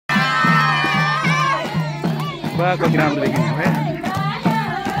वाह कति राम्रो देखिन्छ है।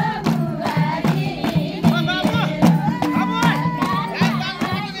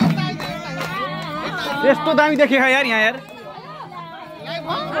 यस्तो दामी देखे यार यहाँ यार।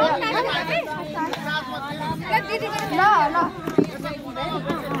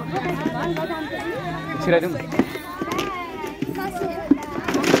 छिराइदिउँ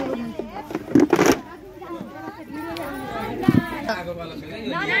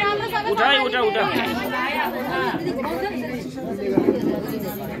उठा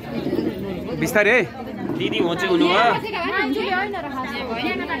बिस्तारै है दिदी हो चाहिँ हुनु हो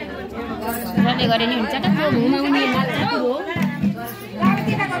गरे नि हुन्छ त घुमाउने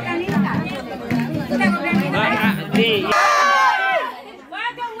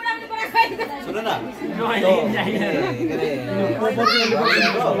सुन न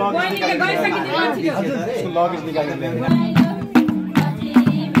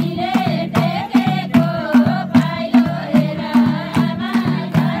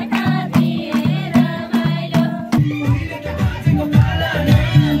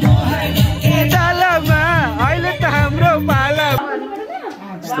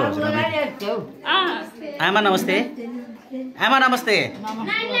आमा नमस्ते। आमा नमस्ते।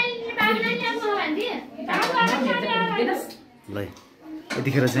 ल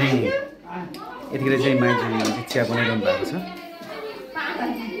यतिखेर चाहिँ मान्छे चिया बनाइरहनु भएको छ।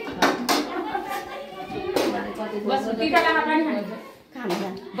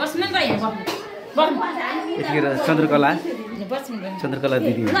 यतिखेर चन्द्रकला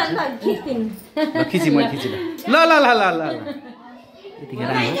दिदी खिची मैले खिची ल ल ल ल ल यतिखेर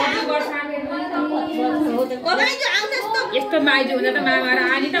यस्तो माइजू हुँदा त मामाहरु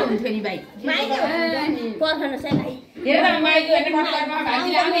आनी त हुन्थ्यो नि भाइ।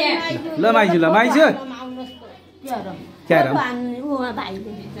 ल माइजू क्या र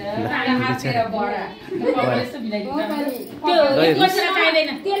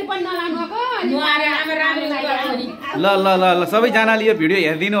ल ल ल ल सबैजनाले यो भिडियो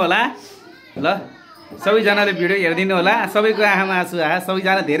हेरिदिनु होला। ल सबैजनाले भिडियो हेरिदिनु होला। सबैको आँखामा आँसु आयो।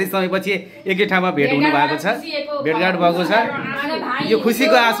 सबैजना धेरै समयपछि एकै ठाउँमा भेट हुनु भएको छ, भेटघाट भएको छ। यो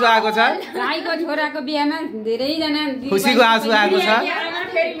खुसीको आँसु आएको छ। भाइको छोराको बिहामा धेरैजना खुसीको आँसु आएको छ।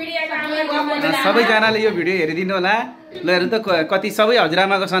 सबैजनाले यो भिडियो हेरिदिनु होला। ल हेर्नु त कति सबै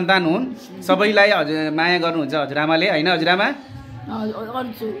हजुरआमाको सन्तान हुन्। सबैलाई माया गर्नुहुन्छ हजुरआमाले हैन हजुरआमा?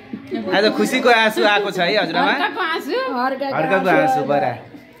 आज खुसीको आँसु आएको छ है हजुरआमा? हर्कको आँसु बरा।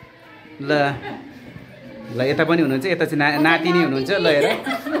 ल यता पनि हुनुहुन्छ, यता चाहिँ नातिनी हुनुहुन्छ। ल हेर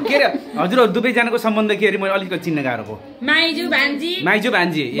के अरे हजुरहरू दुवैजनाको सम्बन्ध के अरे मैले अलिकति चिन्न गाह्रो भयो। माइजू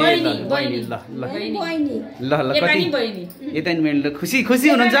भान्जी ए ल कति यता नि खुसी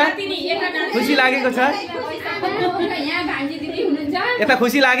हुनुहुन्छ? खुसी लागेको छ? यता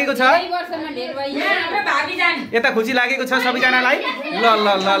खुसी लागेको छ? यता खुसी लागेको छ सबैजनालाई? ल ल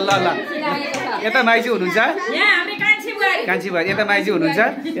ल ल ल यता माइजू हुनुहुन्छ? कान्छी बुहारी यता माइजू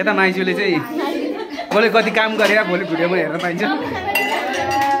हुनुहुन्छ। यता माइजूले चाहिँ भोलि कति काम गरेर भोलि भिडियोमा हेर्न पाइन्छ।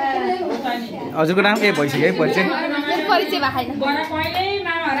 हजुरको नाम भइसक्यो है परिचय?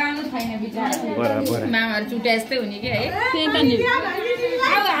 मामाहरु चुट्या जस्तै हुने के है।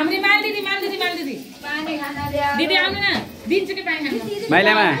 दिदी आउनु न, दिन्छु के पानी खानु।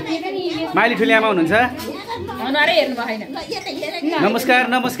 माइली ठुली आमा हुनुहुन्छ? हेर्नु भएन। नमस्कार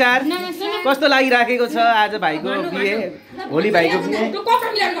नमस्कार। कस्तो लागिराखेको छ आज भाइको बिहे, होली भाइको बिहे?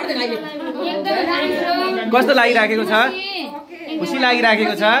 कस्तो लागिराखेको छ? खुसी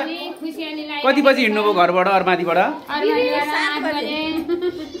लागिराखेको छ? कति बजी हिँड्नुभयो घरबाट अर्मादीबाट?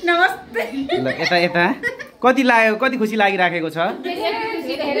 नमस्ते। ल यता यता कति लाग्यो, कति खुसी लागिराखेको छ?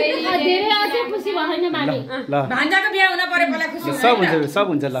 भान्जाको बिहे हुन पर्यो मलाई खुसी। सब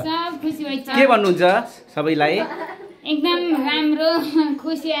हुन्छ ल। के भन्नुहुन्छ सबैलाई? एकदम राम्रो,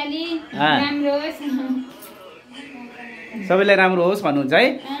 खुसियाली राम्रो होस्, सबैलाई राम्रो होस् भन्नुहुन्छ है।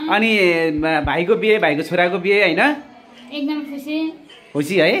 अनि भाइको बिहे, भाइको छोराको बिहे हैन? एकदम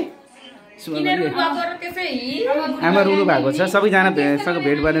खुसी है। आमा रुनु भएको छ, सबैजनासँग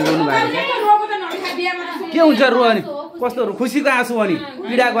भेट गरेर रुनु भएको छ। के हुन्छ रु अनि? कस्तो खुसीको आँसु हो नि?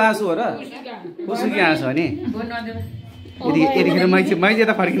 पीडाको आँसु हो र? खुसीको आँसु हो नि? यतिखेर माइती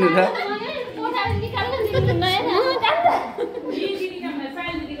त फर्किनु छ।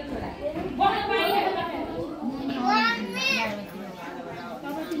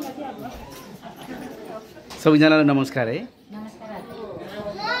 सबैजनालाई नमस्कार है।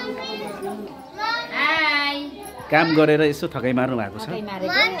 काम गरेर यसो थकाइ मार्नु भएको छ।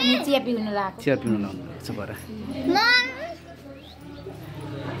 चिया पिउन लाउनु छ बरा।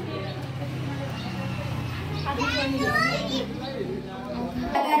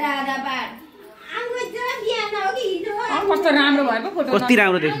 कस्तो राम्रो भयो पो फोटो कति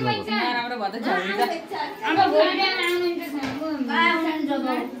राम्रो देख्नु भएको नराम्रो भयो त झरिन्छ अब भोलि बिहान आउनुहुन्छ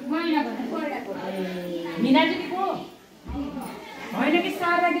मिना दिदी को होइन कि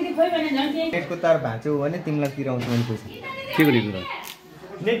सारा दिदी खोइ भने झन् के नेटको तार भाँच्यौ भने तिमीलाई तिराउँछु भने पैसा के गर्ने कुरा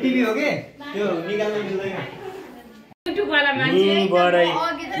नेट टिभी हो के त्यो निकाल्न मिल्दैन युट्युब वाला मान्छे बरै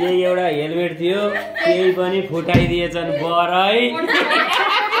यही एउटा हेलमेट थियो त्यही पनि फुटाइदिएछन् बरै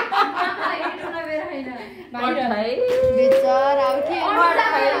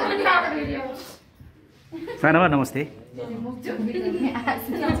सानोमा नमस्ते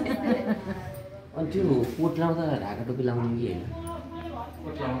अनि त्यो कोट लाउँदा ढाका टोपी लाउनु कि होइन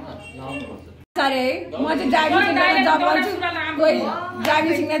अरे म चाहिँ ड्राइभिङ सिक्न जब गर्छु कोही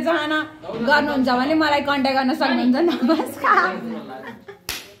ड्राइभिङ सिक्न चाहना गर्नुहुन्छ भने मलाई कन्ट्याक्ट गर्न सक्नुहुन्छ नमस्कार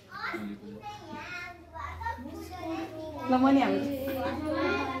ल म नि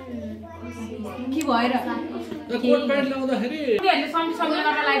के भएर कोट प्यान्ट लाउँदाखेरि सम्झेर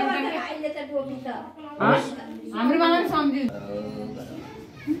हाम्रो मामा पनि सम्झिन्छ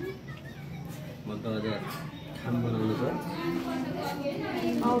म त अझ खाम बनाउनु छ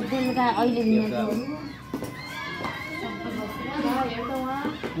बेलुका अहिले दिनु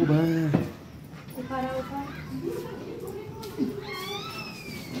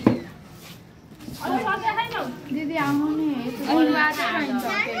दिदी आउनु नि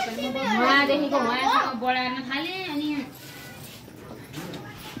उहाँदेखिको उहाँसम्म बढार्न थालेँ अनि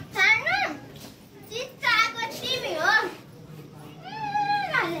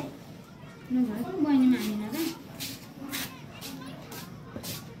बहिनी मानेन र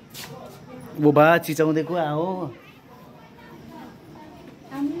बुबा चिचाउँदैको आओ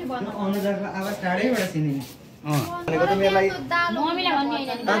अनुजाको आवाज टाढैबाट सुनिने भनेको त मेरो लागि मम्मीलाई भन्ने होइन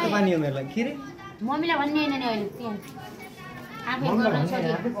नि तातो पानी हो मेरो लागि के रे मम्मीलाई भन्ने होइन नि अहिले त्यहाँ आफै मम्मीलाई गर्न भन्ने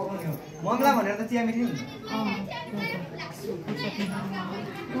सक्यो आफै पकाउने हो मम्मीलाई भनेर त चिया मिठो हुन्छ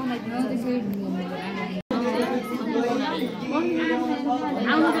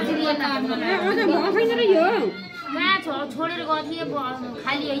आउनु त चिरिया कहाँ छोडेर गएको थिएँ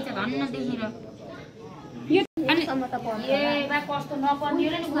खाली आइछ धन्न देखेर ए बा कस्तो नपर्ने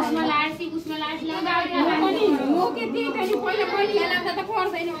र नि उसमा लासी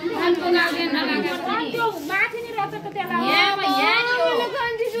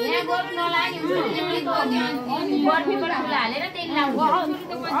हालेर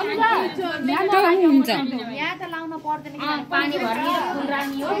यहाँ त लाउन पर्दैन पानी भर्ने र फुल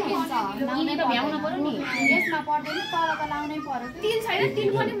रानी हो यिनी त भ्याउनु पर्यो नि यसमा पर्दैन तर त लाउनै पर्यो तिल छैन तिल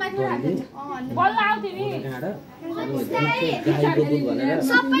पनि माथि राख्छ बल्ल आउँथ्यो नि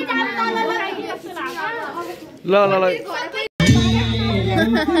सबै जात तल ल ल ल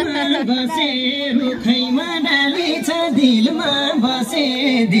बसे रुखैमा डाली छ दिलमा बसे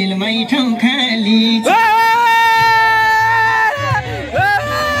दिलमै ठाउँ खाली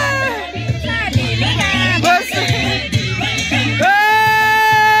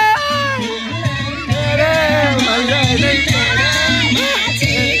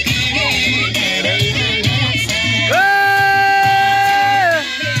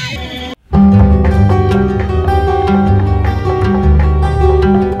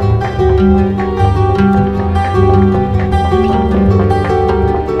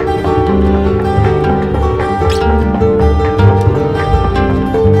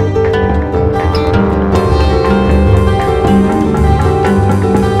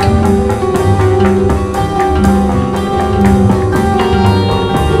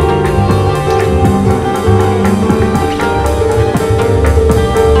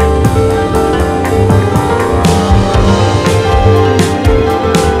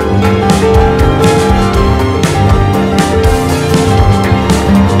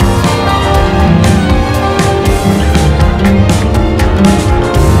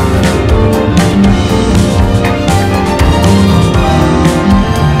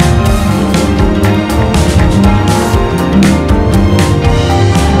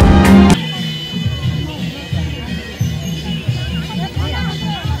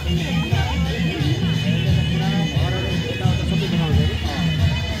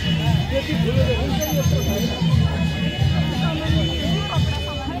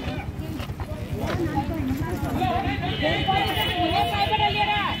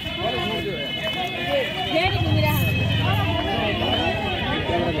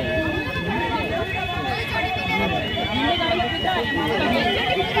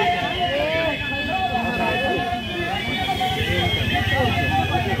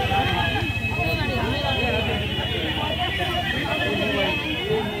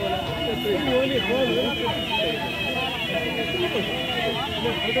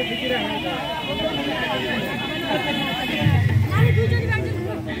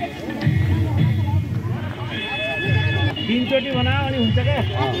तीनचोटि बनायो अनि हुन्छ क्या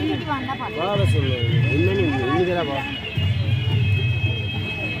तीनचोटि भन्दा पर्छ ल सुन्नु हिँड्नु नि हिँड्नु बेला भयो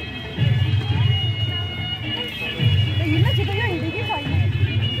हिँड्न छिटो यो हिँड्यो कि छैन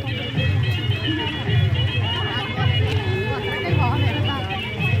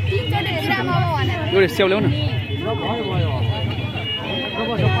तीनचोटि हेरिरामा अब भनेर एउटा स्याउ ल्याउ न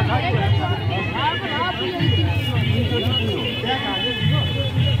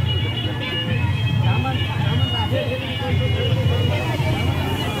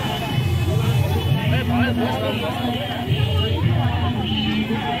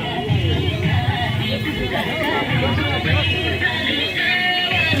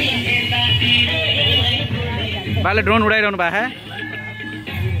बाले ड्रोन उडाइरहनु भएको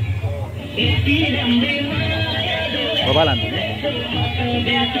भोबा लान्छ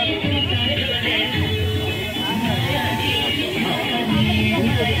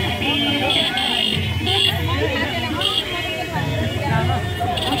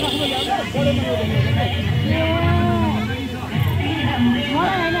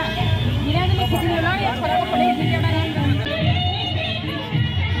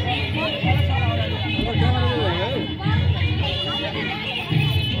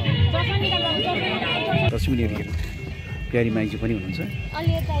तस्मिरहरू हेर्नु प्यारी माइजी पनि हुनुहुन्छ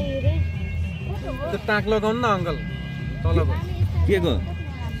त्यो टाक लगाउनु न अङ्कल तलको के को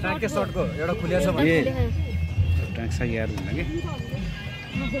टाके सर्टको एउटा खुलिया छ भने ए टाक साइयार हुन्न के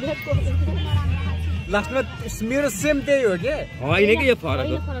लास्टमा मेरो सेम त्यही हो के होइन कि यो फरक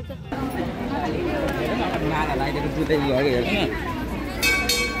हो नाला लाइदिएको जुत्ता लगेको हेर्छ न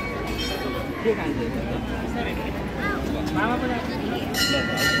के खान्छ मामा पनि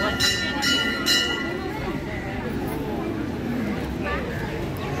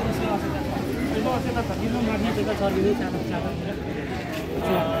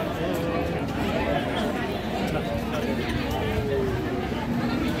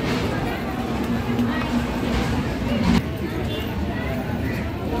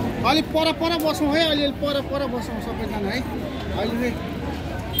अलि पर बसौँ है अलि पर बसौँ सबैजना है अहिले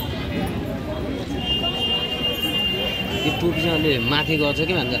यो टोपी चाहिँ अलि माथि गर्छ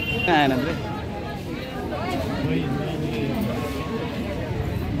कि भन्छ आएन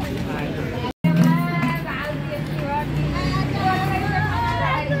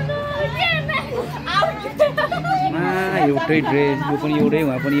एउटै ड्रेस यो पनि एउटै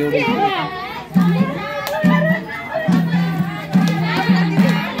उहाँ पनि एउटै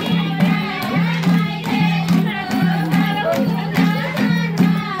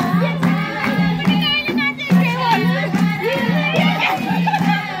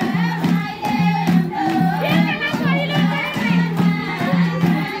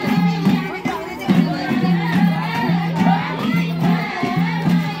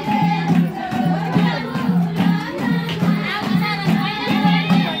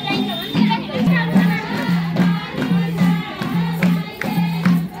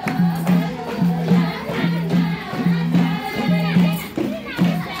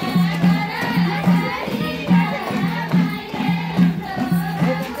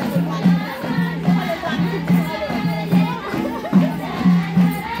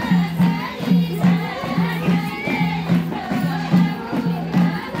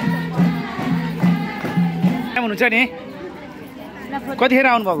हुनुहुन्छ नि कतिखेर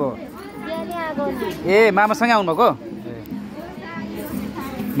आउनुभएको ए मामासँगै आउनुभएको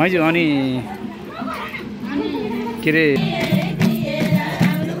मैले अनि के अरे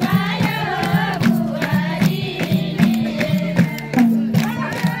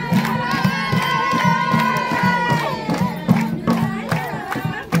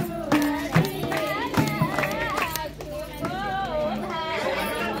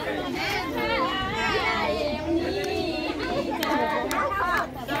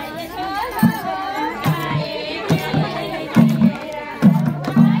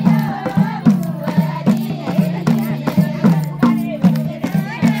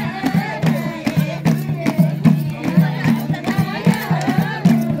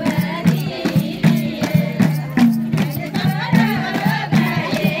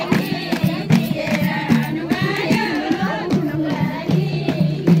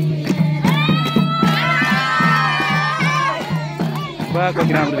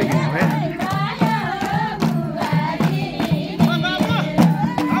कति राम्रो देखिन्छ है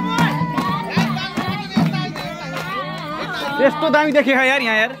यस्तो दामी देखेको यार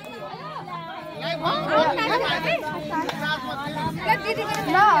यहाँ यार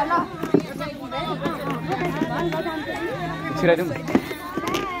छिराइदिउँ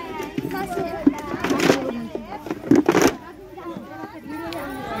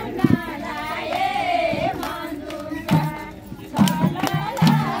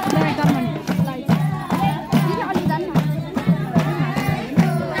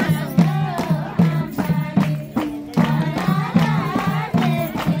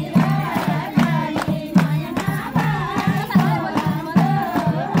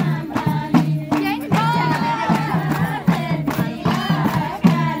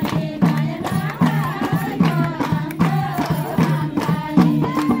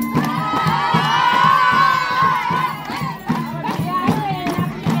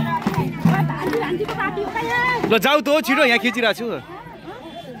ल जाऊ त छिटो यहाँ खिचिरहेको छु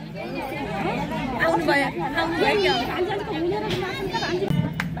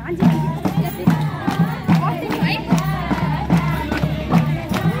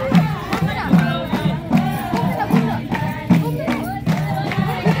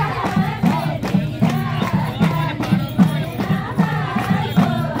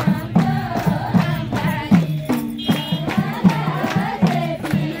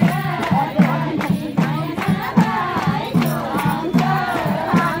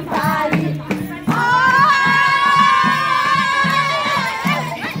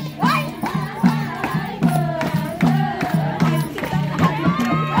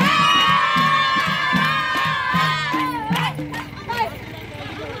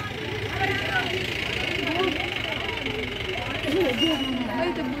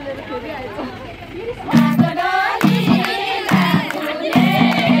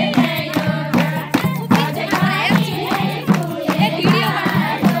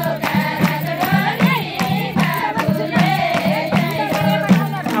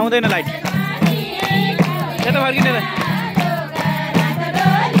आउँदैन लाइट यता फर्किने त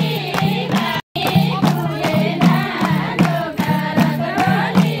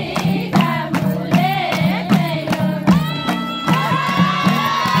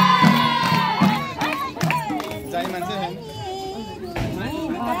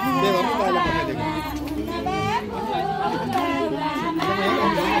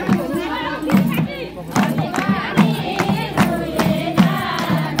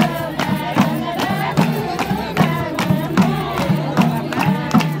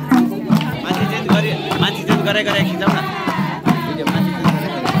गरे खिचाउँ न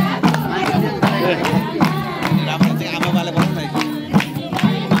राम्रो चाहिँ आमाबाले बोलाउँ न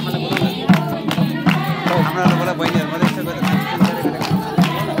आमालाई बोलाउँ न हाम्रो बोला बहिनीहरू मात्रै यसो गरेर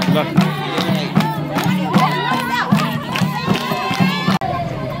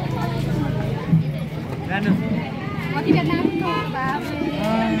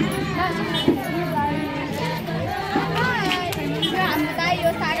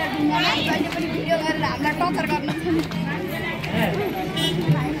सागर ढुङ्गाना जहिले पनि भिडियो गरेर हामीलाई टचर गर्नु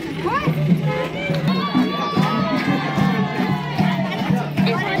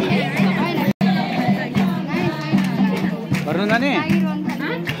गर्नु जाने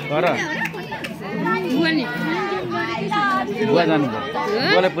गर बुवा जानु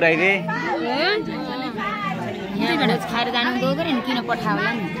बुवालाई पुऱ्याइदे यहाँबाट खाएर जानु गयो गरे नि किन पठायो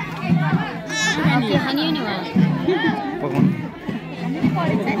होला नि के खाने नि पकाउनु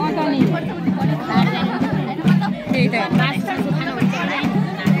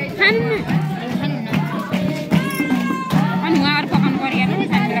अनि उहाँहरू पकाउनु पर्यो नि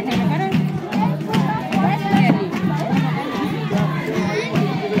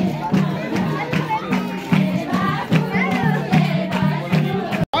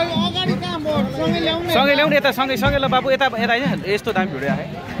सँगै ल्याउनु यता सँगै सँगै ल बाबु यता यता होइन यस्तो दामी भिडियो आयो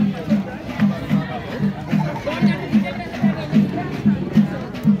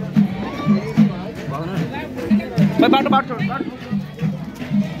बाटो बाटो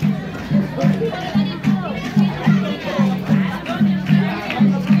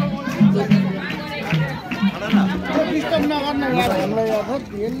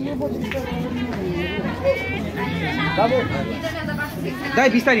दाइ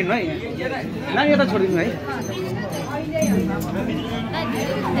बिस्तारै हिँड्नु है नानी यता छोडिदिनु है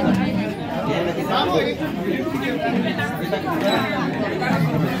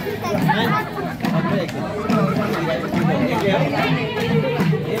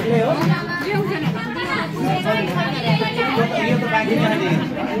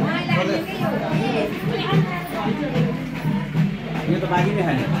ये तो बाकी में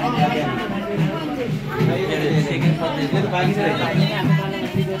है ये तो बाकी से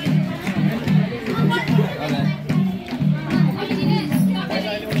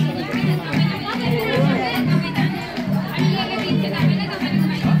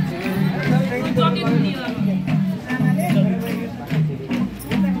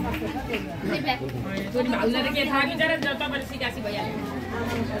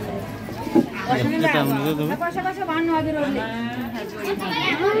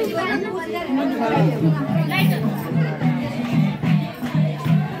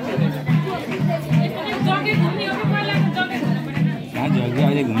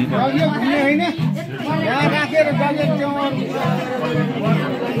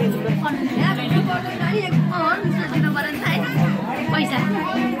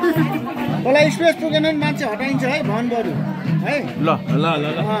स्पेस पुगेन भने मान्छे हटाइन्छ है भन बरु है ल ल ल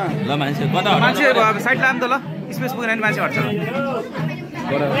ल ल मान्छे कता मान्छे साइड लाम त ल स्पेस पुगेन भने मान्छे हट्छ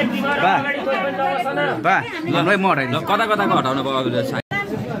बा ल म हटाइदिन्छु कता कताको हटाउनु भयो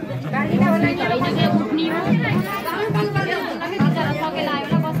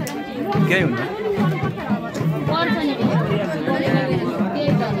केही हुन्छ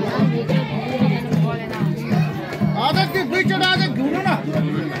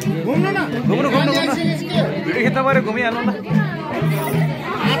घुम्नु भिडियो खिच्न पऱ्यो घुमिहाल्नु ल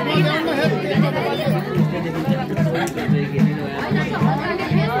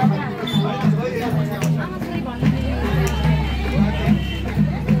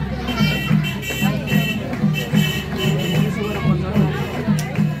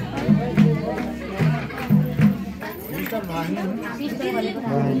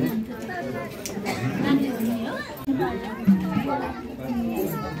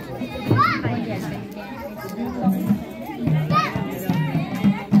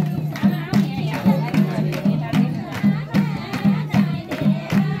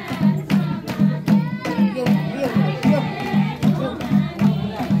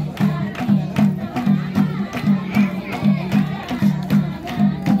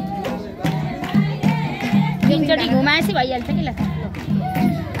तीनचोटि घुमाएपछि भइहाल्छ कि ल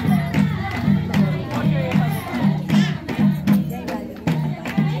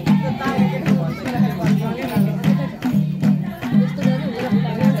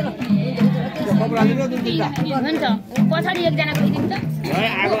हुन्छ पछाडि एकजनाको दिन्छ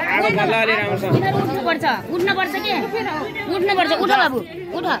उठ्नुपर्छ के उठ्नुपर्छ उठ बाबु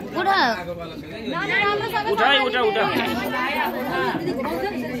उठ उठ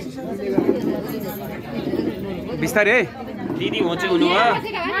बिस्तारै है दिदी होचे हुनु हो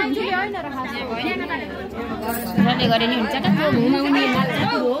सरले गरे नि हुन्छ त त्यो घुमाउने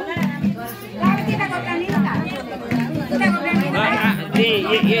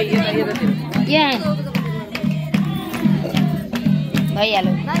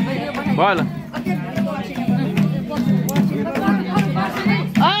भइहाल्यो भयो ल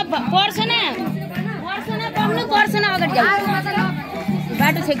पर्छ न अगाडि जाऊ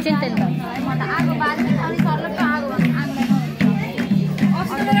बाटो छेक्छ नि त्यसले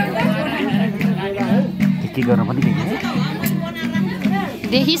के गर्न पनि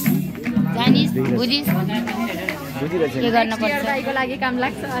देखिस् जानिस् बुझिस् के गर्न पर्छ दाइको लागि काम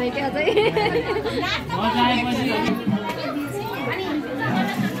लाग्छ अरे के अझै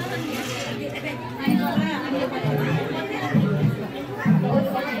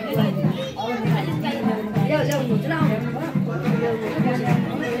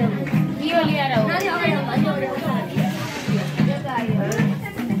यो लिएर हो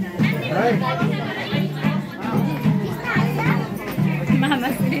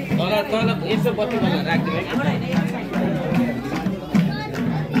तल यसो बत्ती राखिदिनु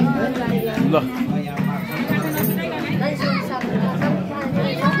ल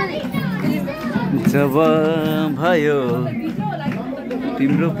जब भयो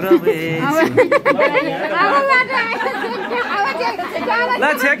तिम्रो प्रवेश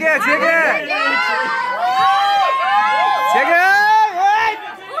ल छेके छेके छेके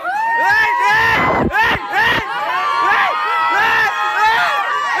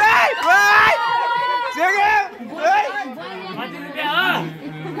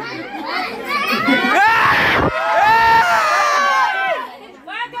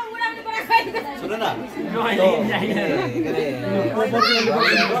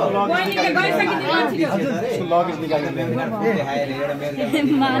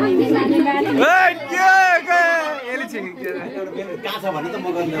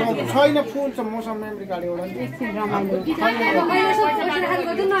छैन फोन छ मसँग मेमोरी कार्ड एउटा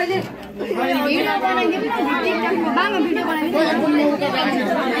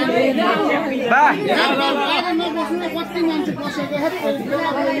कति मान्छे बसेको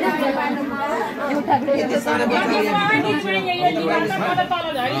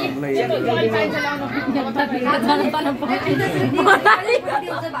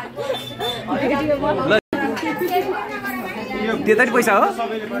त्यता पैसा हो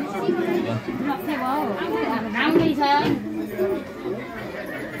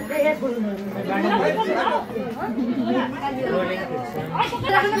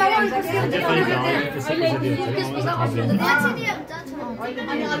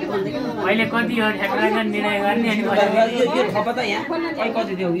अहिले कति हो ठ्याक्राका निर्णय गर्ने अनि यो थपा त यहाँ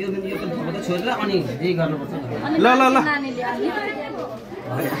कति दियो यो थपा त छोडेर अनि यही गर्नुपर्छ ल ल ल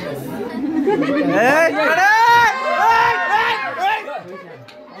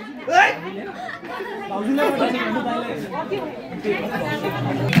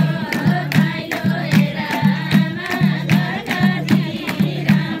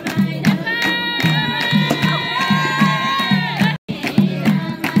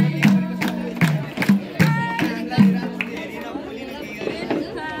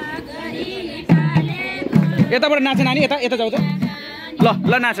यताबाट नाच नानी यता यता जाऊ त ल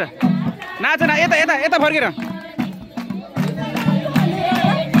ल नाच नाच न यता यता यता फर्केर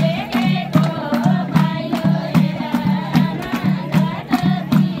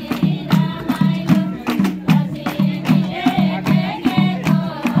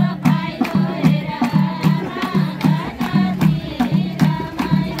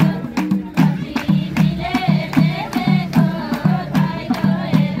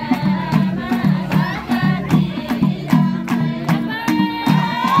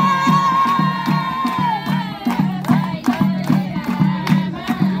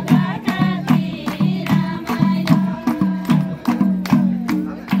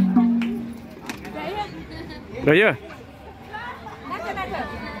रह्यो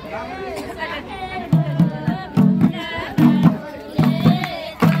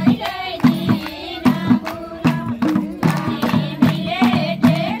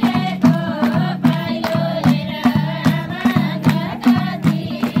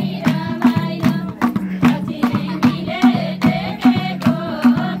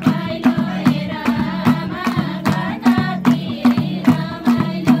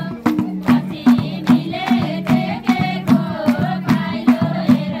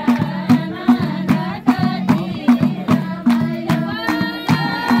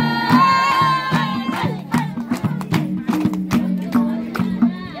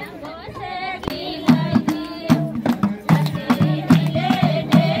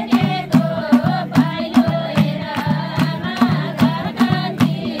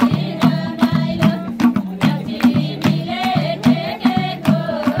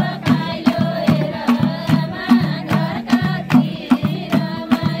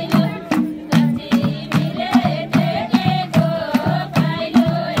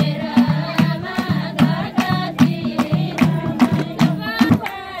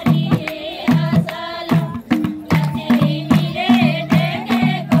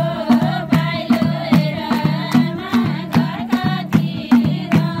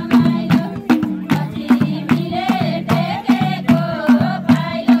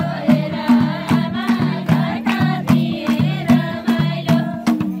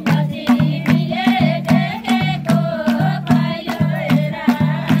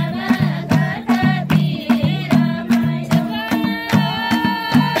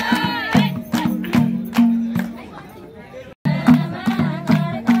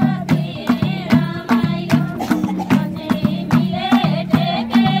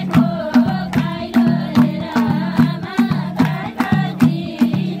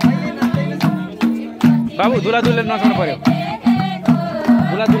बाबु दुला दुलले नछोड्नु पर्यो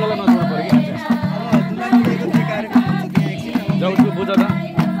दुला दुलालाई नछोड्नु पर्यो कि जाऊ तु बुझ त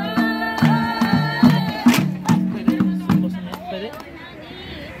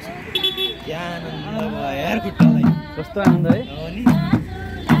क्या आनन्द भयो यार खुट्टालाई कस्तो आनन्द है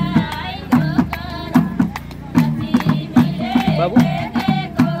बाबु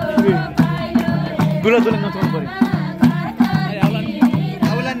दुला दुलले नछोड्नु पर्यो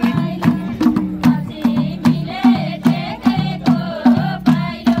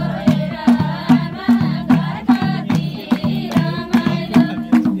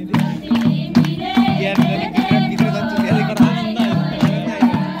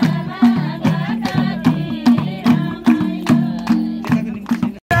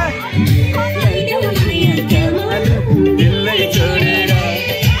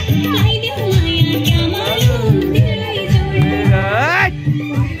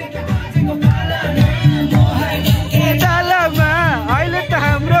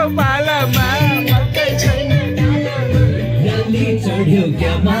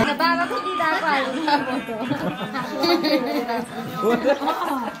बाबाको दिदाको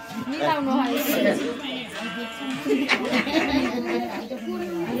मिलाउनु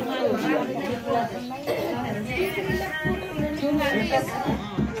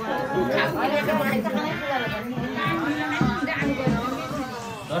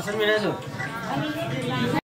दर्शन मिलाइछु